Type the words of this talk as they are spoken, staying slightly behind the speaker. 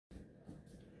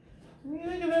What do you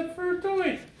think of that fur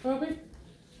toy, puppy?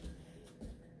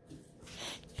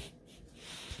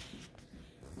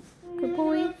 Good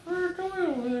boy. That fur toy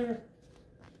over there.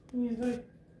 And he's like,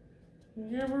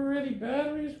 you ever ready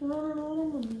batteries running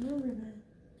on them and everything?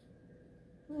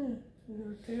 You got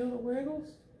a tail that wiggles?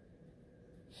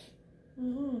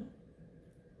 Mm-hmm.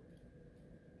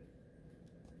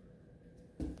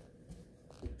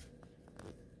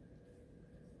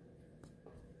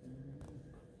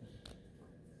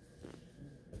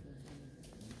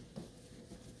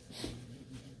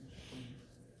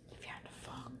 Found a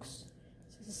fox.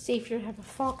 It's safer to have a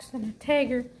fox than a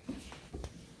tiger.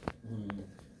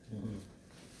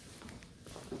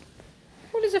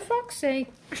 What does a fox say?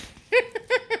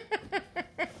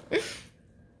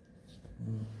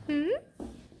 Hmm?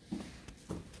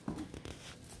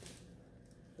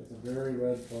 That's a very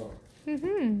red fox.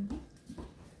 Mm-hmm.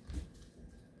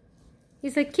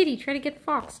 He's like, Kitty, try to get the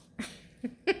fox.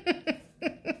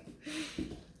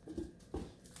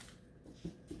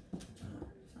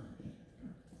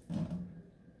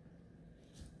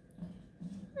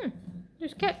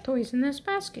 There's cat toys in this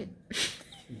basket.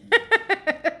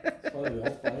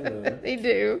 They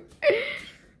do.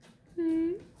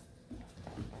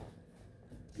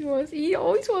 He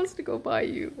always wants to go by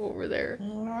you over there.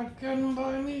 You're not getting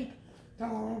by me,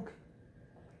 dog.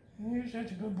 You're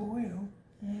such a good boy, though.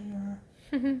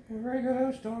 You're a very good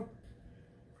house dog.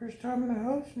 First time in the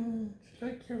house, and it's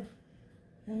like you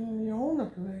own the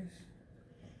place.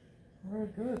 Very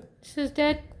good. She says,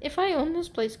 Dad, if I own this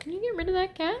place, can you get rid of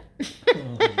that cat?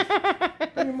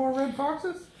 Any more red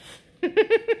foxes?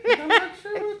 I'm not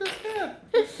sure about this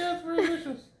cat. This cat's very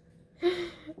vicious.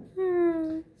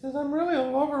 Says, I'm really a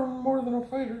lover more than a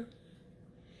fighter.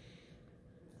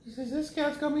 He says, this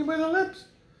cat's got me by the lips.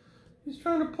 He's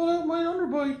trying to pull out my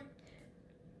underbite.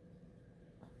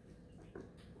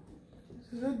 He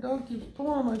says, that dog keeps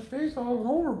pulling on my face. I'll have an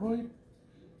overbite.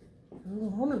 There's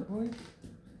an underbite.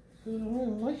 He says, I don't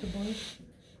even like to bite.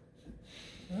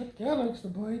 That cat likes to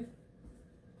bite.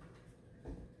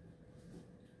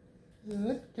 He says,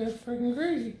 that cat's freaking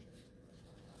crazy.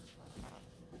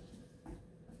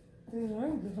 I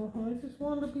just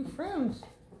wanted to be friends.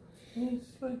 And he's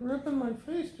like ripping my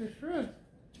face to shreds.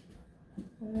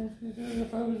 And she says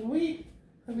if I was weak,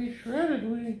 I'd be shredded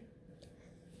weak.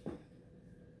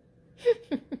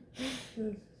 She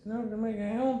says it's not gonna make a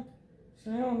hound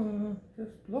sound and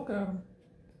just look at him.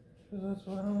 Because that's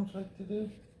what hounds like to do.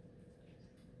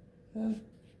 And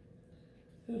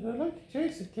she says I'd like to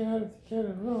chase the cat if the cat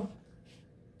is wrong.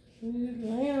 And he's just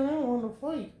laying around wanting to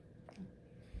fight.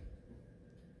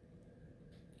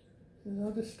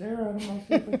 I'll just stare at him. I'll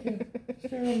see if I can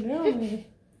stare him down. Maybe.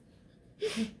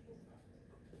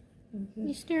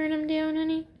 You staring him down,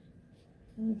 honey?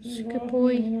 He's a good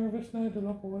boy. He's nervous now to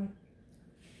look away.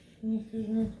 And he says,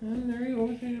 and there he goes.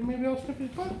 He says, maybe I'll slip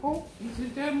his butt. Oh, he says,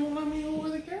 Dad won't let me know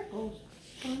where the cat goes.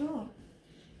 Why not?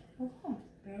 Go home,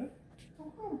 Dad.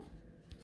 Go home.